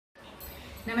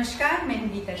नमस्कार, मैं हूँ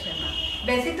गीता शर्मा।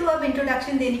 वैसे तो अब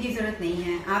इंट्रोडक्शन देने की ज़रूरत नहीं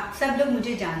है, आप सब लोग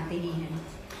मुझे जानते ही हैं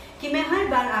कि मैं हर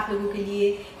बार आप लोगों के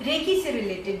लिए रेकी से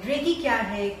रिलेटेड, रेकी क्या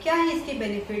है इसके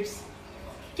बेनिफिट्स,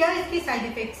 क्या इसके साइड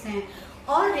इफ़ेक्ट्स हैं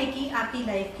और रेकी आपकी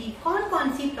लाइफ की कौन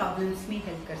कौन सी प्रॉब्लम्स में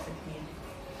हेल्प कर सकती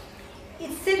है,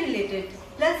 इससे रिलेटेड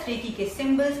प्लस रेकी के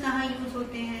सिम्बल्स कहाँ यूज़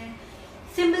होते हैं,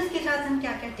 सिम्बल्स के साथ हम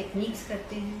क्या क्या टेक्निक्स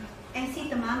करते हैं, ऐसी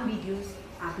तमाम वीडियोज़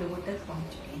आप लोगों तक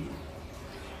पहुँच चुके हैं।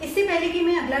 इससे पहले कि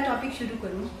मैं अगला टॉपिक शुरू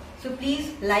करूं, so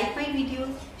please like my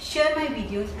videos, share my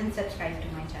videos and subscribe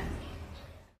to my channel.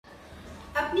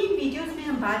 अपनी वीडियोस में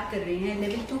हम बात कर रहे हैं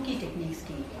लेवल 2 की टेक्निक्स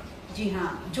की। जी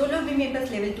हाँ, जो लोग भी मेरे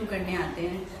पास लेवल 2 करने आते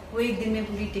हैं वो एक दिन में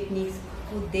पूरी टेक्निक्स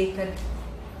को देखकर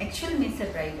एक्चुअल में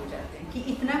सरप्राइज हो जाते हैं कि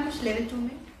इतना कुछ लेवल 2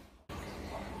 में।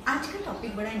 आज का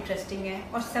टॉपिक बड़ा इंटरेस्टिंग है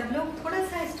और सब लोग थोड़ा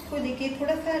सा इसको लेके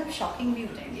थोड़ा सा शॉकिंग भी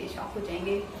हो जाएंगे, शॉक हो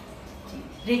जाएंगे। जी,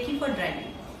 रेकी फॉर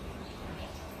ड्राइविंग।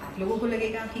 आप लोगों को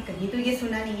लगेगा कि कहीं तो ये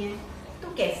सुना नहीं है, तो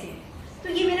कैसे है? तो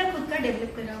ये मेरा खुद का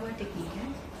डेवलप करा हुआ टेक्निक है।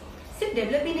 सिर्फ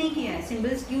डेवलप ही नहीं किया है,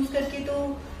 सिंबल्स यूज करके। तो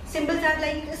symbols are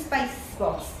like spice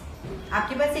box.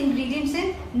 आपके पास इंग्रेडिएंट्स हैं,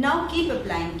 now keep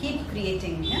applying, keep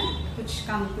creating, कुछ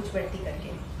काम कुछ बढ़ती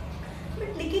करके।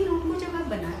 बट लेकिन उनको जब आप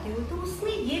बनाते हो तो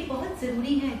उसमें ये बहुत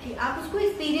ज़रूरी है कि आप उसको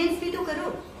एक्सपीरियंस भी तो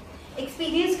करो।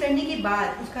 एक्सपीरियंस करने के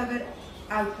बाद उसका अगर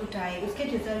आउटपुट आए, उसके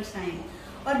रिजल्ट्स आए,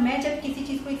 और मैं जब किसी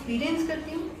चीज़ को एक्सपीरियंस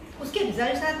करती हूँ, उसके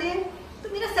रिजल्ट्स आते हैं, तो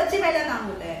मेरा सबसे पहला काम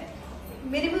होता है,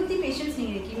 मेरे में उतनी पेशेंस नहीं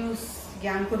है कि मैं उस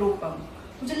ज्ञान को रोक पाऊँ।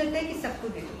 मुझे लगता है कि सबको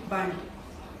दे दो, बांट दो।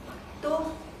 तो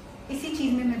इसी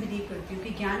चीज़ में मैं बिलीव करती हूँ कि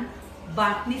ज्ञान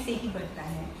बांटने से ही बढ़ता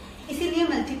है, इसीलिए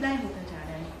मल्टीप्लाई होता जा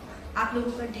रहा है। आप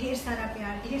लोगों का ढेर सारा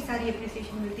प्यार, ढेर सारी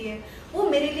अप्रिसिएशन मिलती है, वो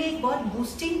मेरे लिए एक बहुत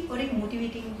बूस्टिंग और एक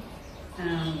मोटिवेटिंग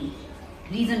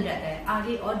रीज़न रहता है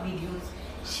आगे और वीडियोज़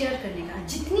शेयर करने का।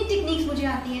 जितनी टेक्निक्स मुझे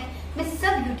आती हैं मैं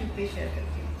सब यूट्यूब पे शेयर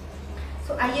करती हूँ।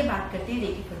 सो आइए बात करते हैं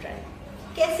रेकी फॉर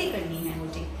ड्राइविंग, कैसे करनी है वो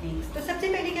टेक्निक्स। तो सबसे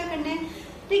पहले क्या करना है,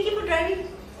 रेकी फॉर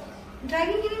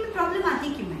ड्राइविंग के में प्रॉब्लम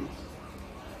आती क्यों है,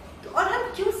 तो और हम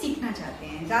क्यों सीखना चाहते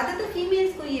हैं। ज़्यादातर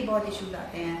फीमेल्स को ये बहुत इश्यूज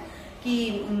आते हैं कि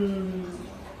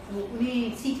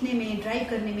उन्हें सीखने में, ड्राइव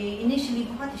करने में इनिशियली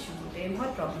बहुत इश्यूज होते हैं,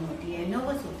 बहुत प्रॉब्लम होती है,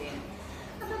 नर्वस होते हैं।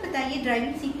 अब आप बताइए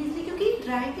ड्राइविंग सीखने से, क्योंकि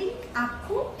ड्राइविंग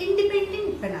आपको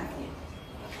इंडिपेंडेंट बनाती है।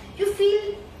 You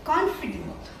feel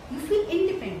confident, you feel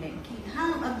independent कि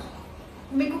हाँ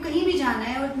अब मेरे को कहीं भी जाना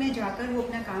है और मैं जाकर वो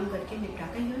अपना काम करके निपटा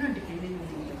कर, you not dependent on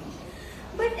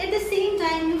anybody. But at the same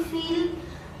time you feel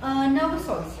nervous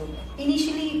also.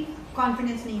 Initially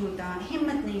confidence नहीं होता,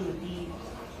 हिम्मत नहीं होती,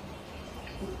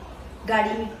 गाड़ी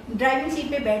में ड्राइविंग सीट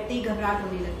पे बैठते ही घबराहट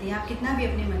होने लगती है। आप कितना भी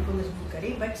अपने मन को मजबूत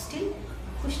करें, बट स्टिल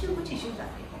कुछ ना कुछ इश्यूज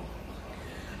आते हैं।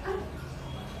 अब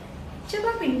जब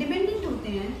आप इंडिपेंडेंट होते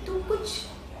हैं तो कुछ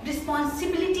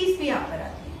रिस्पॉन्सिबिलिटीज भी आप पर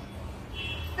आती हैं।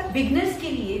 अब बिगनर्स के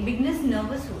लिए, बिगनर्स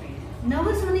नर्वस हो रहे हैं,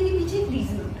 नर्वस होने के पीछे एक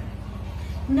रीजन होता है।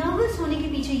 नर्वस होने के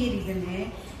पीछे ये रीजन है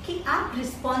कि आप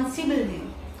रिस्पॉन्सिबल हैं,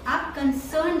 आप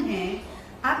कंसर्न हैं,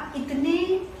 आप इतने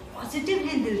पॉजिटिव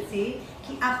हैं दिल से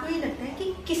कि आपको ये लगता है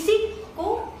कि किसी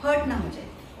को हर्ट ना हो जाए,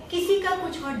 किसी का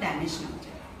कुछ और डैमेज ना हो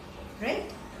जाए, राइट?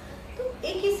 तो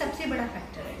एक ये सबसे बड़ा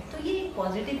फैक्टर है। तो ये एक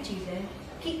पॉजिटिव चीज़ है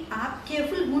कि आप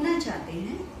केयरफुल होना चाहते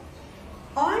हैं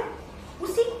और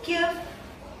उसी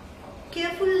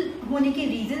केयरफुल होने के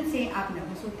रीज़न से आप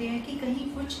नर्वस होते हैं कि कहीं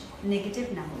कुछ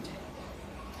नेगेटिव ना हो जाए।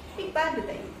 एक बात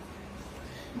बताइए,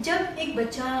 जब एक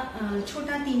बच्चा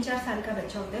छोटा 3-4 साल का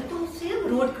बच्चा होता है तो उससे हम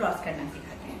रोड क्रॉस करना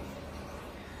सिखाते हैं,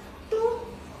 तो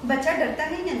बच्चा डरता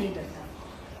है या नहीं डरता,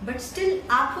 बट स्टिल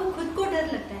आपको खुद को डर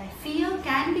लगता है। Fear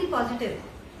can be positive.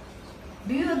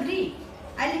 Do you agree?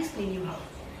 I will explain you how.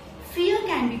 Fear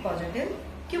can be positive,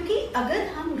 क्योंकि अगर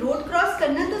हम रोड क्रॉस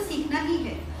करना तो सीखना ही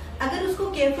है, अगर उसको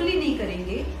केयरफुली नहीं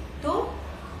करेंगे तो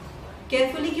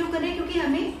केयरफुली क्यों करें, क्योंकि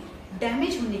हमें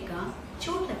डैमेज होने का,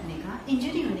 चोट लगने का,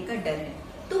 इंजरी होने का डर है।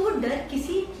 तो वो डर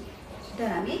किसी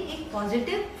तरह में एक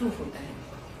पॉजिटिव प्रूफ होता है।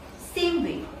 Same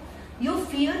way your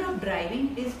fear of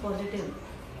driving is positive.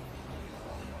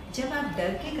 जब आप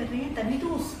डर के कर रहे हैं तभी तो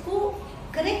उसको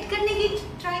करेक्ट करने की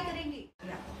ट्राई करेंगे।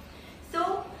 सो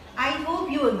I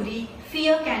hope you agree,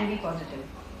 fear can be positive.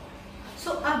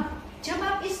 सो अब जब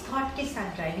आप इस थॉट के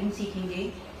साथ ड्राइविंग सीखेंगे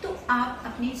तो आप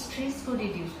अपने स्ट्रेस को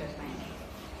रिड्यूस कर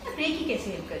पाएंगे। अब रेकी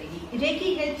कैसे हेल्प करेगी?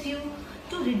 Recce helps you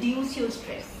to reduce your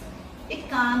stress, it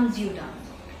calms you down,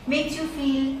 makes you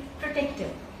feel protective.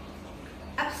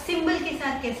 अब सिंबल के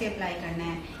साथ कैसे अप्लाई करना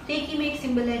है? रेकी में एक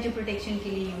सिंबल है जो प्रोटेक्शन के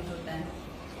लिए यूज होता है,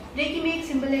 रेकी में एक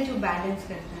सिंबल है जो बैलेंस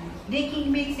करता है, रेकी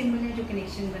में एक सिंबल है जो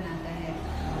कनेक्शन बनाता है,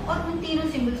 और उन तीनों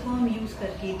सिंबल्स को हम यूज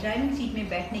करके ड्राइविंग सीट में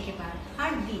बैठने के बाद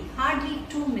हार्डली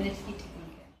 2 मिनट्स की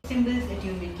टेक्निक है। सिंबल्स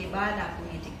अट्यूनमेंट के बाद आपको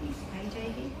ये टेक्निक सिखाई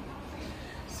जाएगी।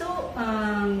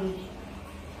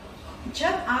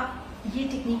 जब आप ये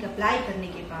टेक्निक अप्लाई करने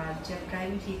के बाद जब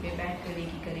ड्राइविंग सीट पे बैठ कर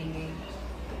रेकी करेंगे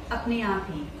तो अपने आप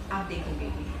ही आप देखोगे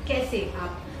कि कैसे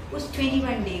आप उस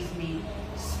 21 डेज में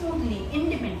स्मूथली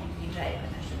इंडिपेंडेंटली ड्राइव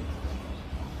करना शुरू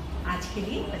करेंगे। आज के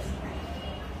लिए बस।